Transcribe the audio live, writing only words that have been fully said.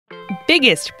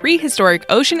biggest prehistoric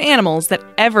ocean animals that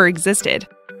ever existed.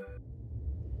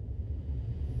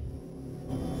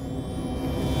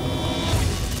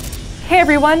 Hey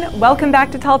everyone, welcome back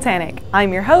to Talltanic.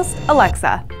 I'm your host,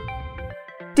 Alexa.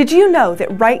 Did you know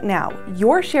that right now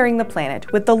you're sharing the planet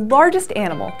with the largest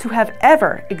animal to have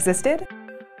ever existed?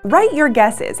 Write your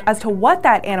guesses as to what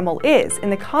that animal is in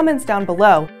the comments down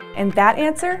below, and that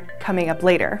answer coming up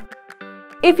later.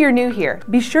 If you're new here,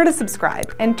 be sure to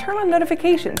subscribe and turn on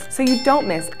notifications so you don't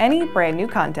miss any brand new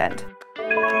content.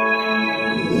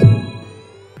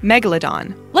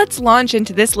 Megalodon. Let's launch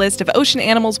into this list of ocean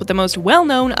animals with the most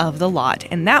well-known of the lot,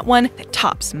 and that one that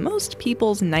tops most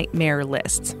people's nightmare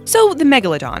lists. So the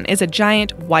megalodon is a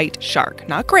giant white shark.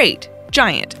 Not great,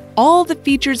 giant. All the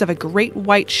features of a great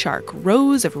white shark,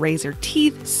 rows of razor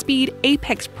teeth, speed,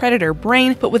 apex predator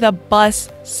brain, but with a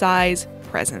bus-size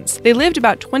presence. They lived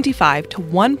about 25 to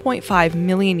 1.5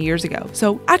 million years ago,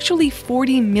 so actually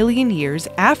 40 million years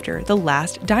after the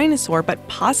last dinosaur, but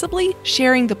possibly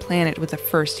sharing the planet with the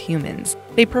first humans.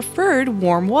 They preferred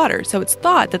warm water, so it's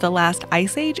thought that the last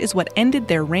ice age is what ended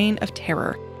their reign of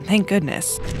terror. Thank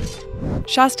goodness.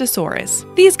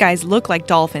 Shastasaurus. These guys look like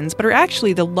dolphins, but are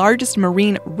actually the largest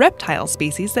marine reptile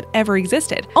species that ever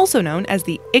existed. Also known as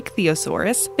the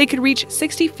Ichthyosaurus, they could reach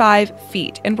 65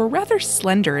 feet and were rather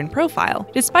slender in profile.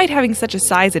 Despite having such a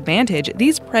size advantage,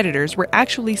 these predators were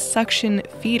actually suction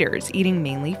feeders, eating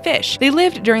mainly fish. They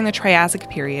lived during the Triassic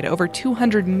period over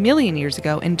 200 million years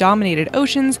ago and dominated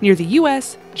oceans near the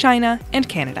US, China, and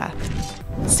Canada.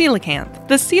 Coelacanth.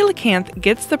 The coelacanth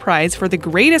gets the prize for the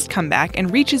greatest comeback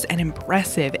and reaches an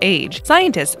impressive age.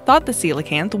 Scientists thought the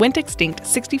coelacanth went extinct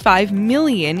 65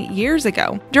 million years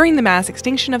ago, during the mass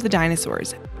extinction of the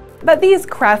dinosaurs. But these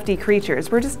crafty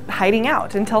creatures were just hiding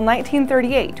out until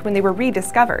 1938 when they were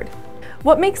rediscovered.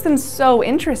 What makes them so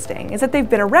interesting is that they've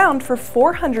been around for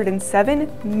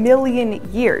 407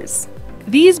 million years.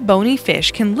 These bony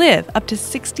fish can live up to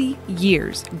 60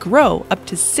 years, grow up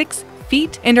to 6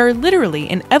 feet, and are literally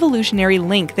an evolutionary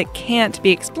link that can't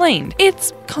be explained.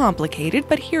 It's complicated,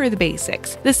 but here are the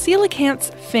basics. The coelacanth's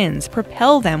fins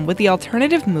propel them with the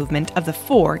alternative movement of the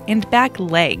fore and back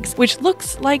legs, which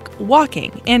looks like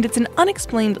walking, and it's an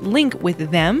unexplained link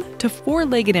with them to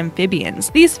four-legged amphibians.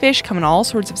 These fish come in all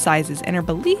sorts of sizes and are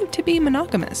believed to be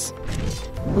monogamous.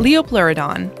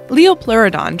 Leopleurodon.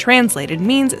 Leopleurodon, translated,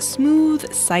 means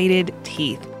smooth-sided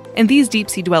teeth. And these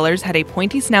deep-sea dwellers had a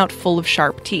pointy snout full of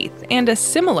sharp teeth, and a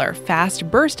similar fast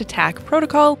burst attack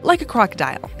protocol like a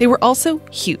crocodile. They were also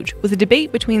huge, with a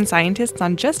debate between scientists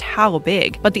on just how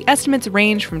big, but the estimates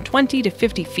range from 20 to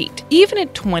 50 feet. Even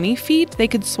at 20 feet, they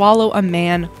could swallow a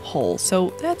man whole,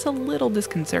 so that's a little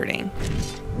disconcerting.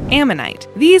 Ammonite.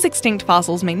 These extinct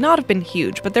fossils may not have been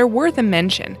huge, but they're worth a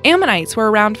mention. Ammonites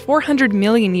were around 400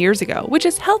 million years ago, which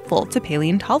is helpful to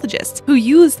paleontologists, who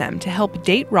use them to help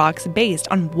date rocks based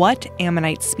on what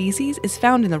ammonite species is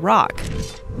found in the rock.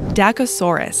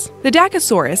 Dacosaurus. The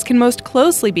Dacosaurus can most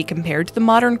closely be compared to the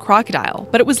modern crocodile,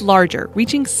 but it was larger,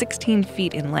 reaching 16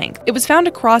 feet in length. It was found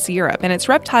across Europe, and its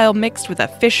reptile mixed with a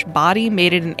fish body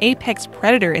made it an apex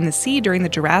predator in the sea during the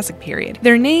Jurassic period.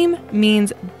 Their name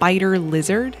means biter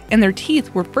lizard, and their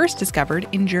teeth were first discovered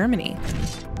in Germany.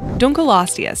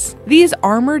 Dunkleosteus. These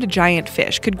armored giant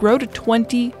fish could grow to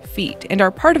 20 feet and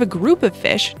are part of a group of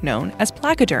fish known as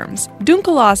placoderms.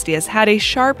 Dunkleosteus had a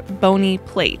sharp, bony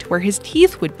plate where his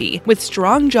teeth would be, with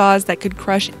strong jaws that could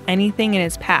crush anything in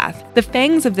its path. The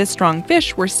fangs of this strong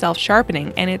fish were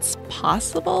self-sharpening, and it's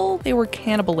possible they were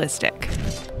cannibalistic.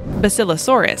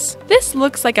 Basilosaurus. This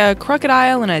looks like a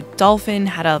crocodile and a dolphin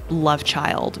had a love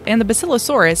child, and the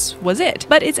Basilosaurus was it.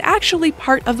 But it's actually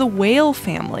part of the whale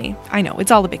family. I know, it's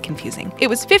all a bit confusing.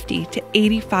 It was 50 to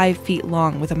 85 feet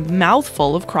long with a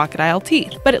mouthful of crocodile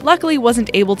teeth, but it luckily wasn't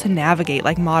able to navigate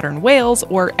like modern whales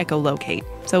or echolocate,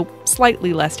 so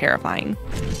slightly less terrifying.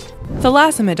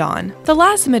 Thalassemodon.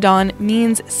 Thalassemodon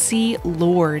means sea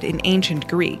lord in ancient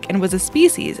Greek and was a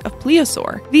species of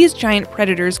plesiosaur. These giant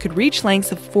predators could reach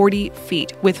lengths of 40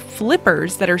 feet, with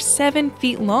flippers that are 7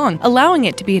 feet long, allowing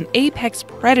it to be an apex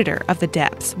predator of the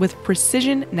depths with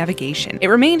precision navigation. It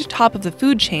remained top of the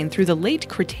food chain through the late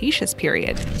Cretaceous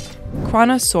period.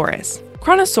 Kronosaurus.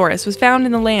 Kronosaurus was found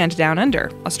in the land down under,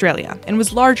 Australia, and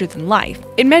was larger than life.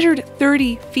 It measured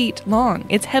 30 feet long,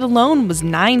 its head alone was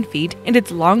 9 feet, and its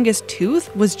longest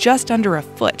tooth was just under a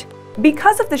foot.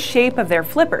 Because of the shape of their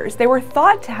flippers, they were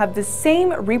thought to have the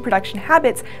same reproduction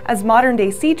habits as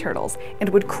modern-day sea turtles and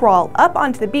would crawl up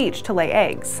onto the beach to lay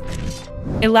eggs.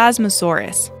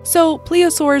 Elasmosaurus. So,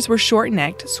 plesiosaurs were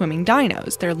short-necked, swimming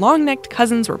dinos. Their long-necked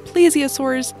cousins were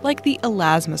plesiosaurs, like the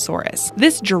Elasmosaurus.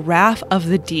 This giraffe of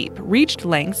the deep reached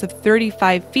lengths of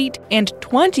 35 feet, and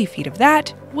 20 feet of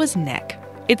that was neck.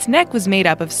 Its neck was made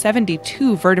up of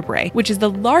 72 vertebrae, which is the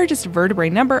largest vertebrae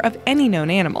number of any known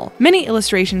animal. Many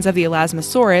illustrations of the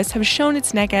Elasmosaurus have shown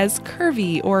its neck as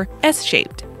curvy or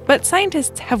S-shaped. But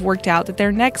scientists have worked out that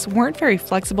their necks weren't very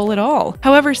flexible at all.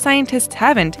 However, scientists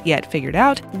haven't yet figured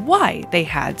out why they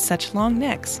had such long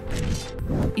necks.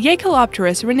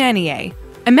 Yaecolopterus rhenaniae.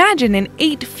 Imagine an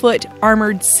 8-foot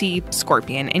armored sea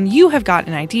scorpion, and you have got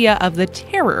an idea of the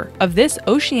terror of this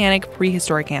oceanic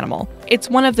prehistoric animal. It's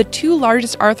one of the 2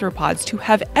 largest arthropods to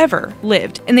have ever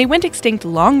lived, and they went extinct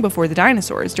long before the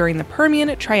dinosaurs during the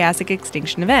Permian-Triassic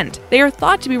extinction event. They are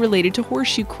thought to be related to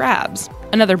horseshoe crabs.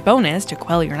 Another bonus to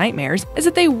quell your nightmares is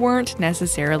that they weren't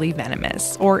necessarily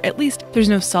venomous, or at least there's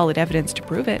no solid evidence to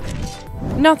prove it.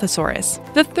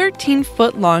 Nothosaurus. The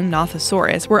 13-foot-long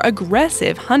Nothosaurus were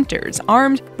aggressive hunters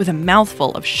armed with a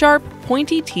mouthful of sharp,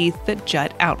 pointy teeth that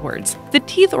jut outwards. The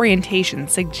teeth orientation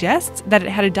suggests that it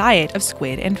had a diet of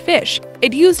squid and fish.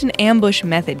 It used an ambush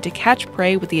method to catch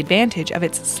prey with the advantage of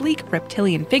its sleek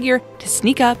reptilian figure to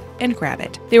sneak up and grab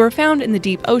it. They were found in the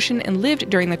deep ocean and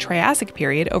lived during the Triassic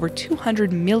period over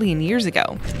 200 million years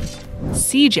ago.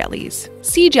 Sea jellies.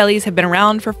 Sea jellies have been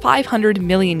around for 500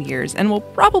 million years and will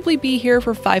probably be here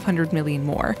for 500 million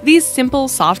more. These simple,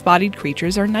 soft-bodied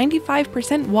creatures are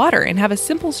 95% water and have a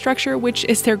simple structure which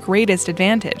is their greatest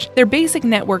advantage. Their basic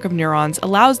network of neurons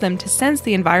allows them to sense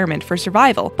the environment for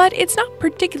survival, but it's not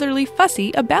particularly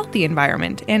fussy about the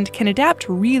environment and can adapt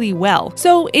really well.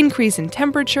 So increase in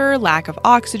temperature, lack of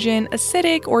oxygen,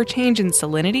 acidic, or change in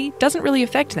salinity doesn't really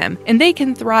affect them, and they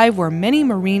can thrive where many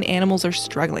marine animals are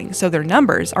struggling, so their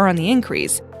numbers are on the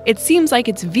increase. It seems like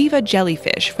it's Viva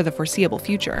jellyfish for the foreseeable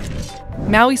future.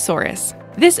 Mauisaurus.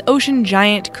 This ocean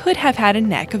giant could have had a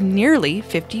neck of nearly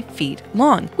 50 feet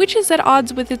long, which is at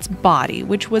odds with its body,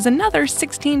 which was another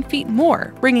 16 feet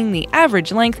more, bringing the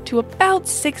average length to about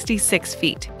 66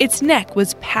 feet. Its neck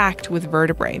was packed with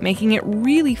vertebrae, making it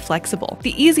really flexible.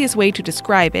 The easiest way to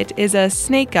describe it is a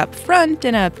snake up front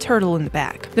and a turtle in the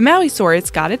back. The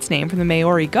Mauisaurus got its name from the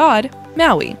Maori god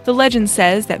Maui. The legend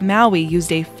says that Maui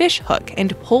used a fish hook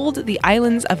and pulled the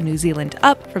islands of New Zealand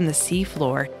up from the sea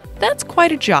floor. That's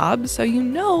quite a job, so you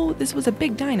know this was a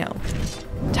big dino.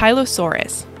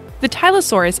 Tylosaurus. The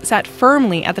Tylosaurus sat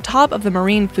firmly at the top of the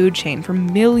marine food chain for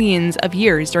millions of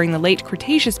years during the late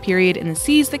Cretaceous period in the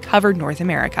seas that covered North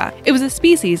America. It was a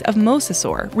species of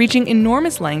mosasaur, reaching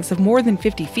enormous lengths of more than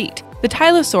 50 feet. The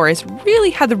Tylosaurus really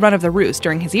had the run of the roost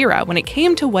during his era when it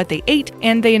came to what they ate,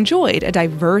 and they enjoyed a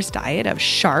diverse diet of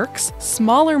sharks,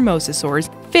 smaller mosasaurs,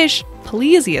 fish,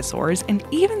 plesiosaurs, and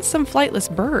even some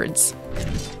flightless birds.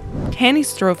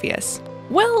 Tanystropheus.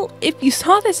 Well, if you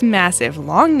saw this massive,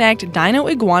 long-necked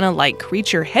dino-iguana-like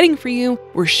creature heading for you,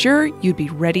 we're sure you'd be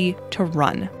ready to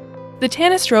run. The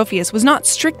Tanystropheus was not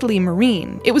strictly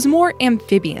marine, it was more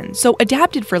amphibian, so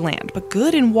adapted for land, but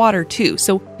good in water too,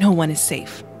 so no one is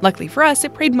safe. Luckily for us,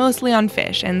 it preyed mostly on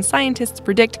fish, and scientists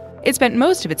predict it spent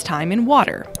most of its time in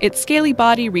water. Its scaly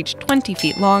body reached 20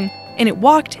 feet long, and it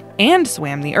walked and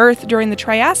swam the Earth during the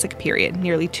Triassic period,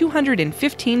 nearly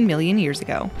 215 million years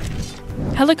ago.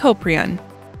 Helicoprion.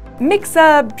 Mix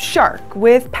a shark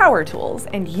with power tools,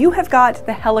 and you have got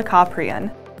the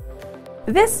Helicoprion.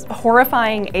 This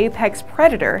horrifying apex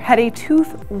predator had a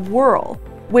tooth whorl,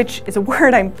 which is a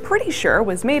word I'm pretty sure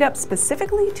was made up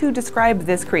specifically to describe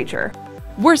this creature.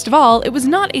 Worst of all, it was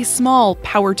not a small,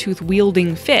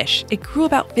 power-tooth-wielding fish. It grew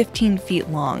about 15 feet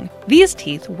long. These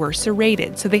teeth were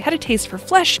serrated, so they had a taste for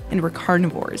flesh and were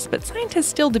carnivores, but scientists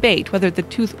still debate whether the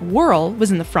tooth whorl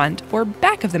was in the front or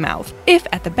back of the mouth. If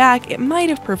at the back, it might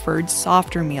have preferred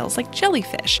softer meals like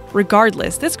jellyfish.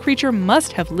 Regardless, this creature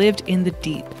must have lived in the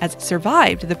deep, as it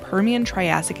survived the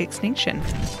Permian-Triassic extinction.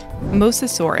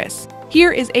 Mosasaurus.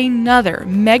 Here is another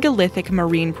megalithic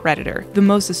marine predator, the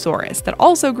Mosasaurus, that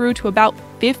also grew to about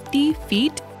 50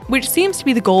 feet, which seems to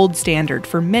be the gold standard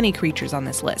for many creatures on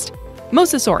this list.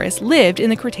 Mosasaurus lived in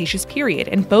the Cretaceous period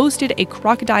and boasted a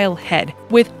crocodile head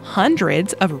with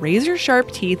hundreds of razor-sharp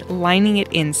teeth lining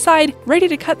it inside, ready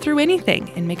to cut through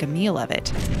anything and make a meal of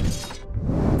it.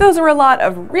 Those are a lot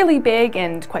of really big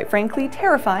and, quite frankly,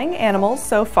 terrifying animals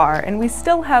so far, and we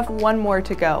still have one more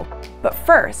to go. But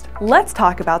first, let's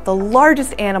talk about the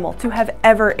largest animal to have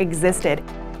ever existed.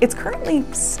 It's currently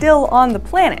still on the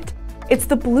planet. It's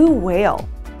the blue whale.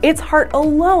 Its heart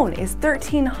alone is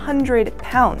 1,300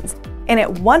 pounds. and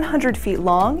at 100 feet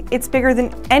long, it's bigger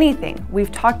than anything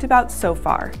we've talked about so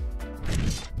far.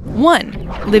 1.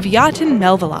 Livyatan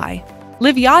melvillei.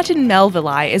 Livyatan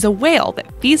melvillei is a whale that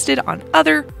feasted on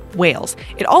other whales.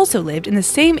 It also lived in the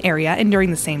same area and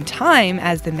during the same time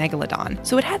as the megalodon,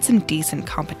 so it had some decent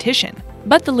competition.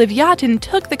 But the Livyatan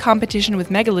took the competition with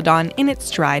megalodon in its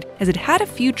stride, as it had a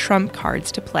few trump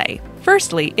cards to play.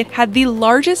 Firstly, it had the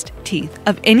largest teeth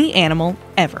of any animal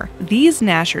ever. These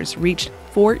gnashers reached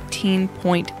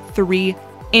 14.3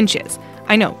 inches.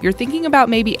 I know, you're thinking about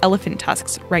maybe elephant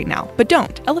tusks right now, but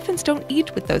don't. Elephants don't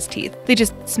eat with those teeth. They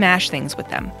just smash things with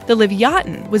them. The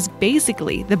Livyatan was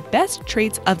basically the best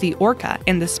traits of the orca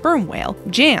and the sperm whale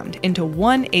jammed into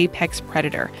one apex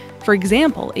predator. For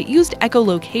example, it used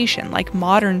echolocation like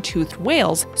modern toothed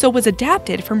whales, so was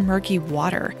adapted for murky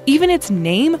water. Even its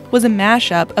name was a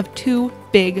mashup of two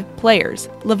big players: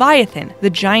 Leviathan, the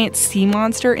giant sea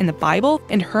monster in the Bible,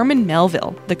 and Herman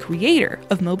Melville, the creator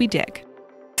of Moby Dick.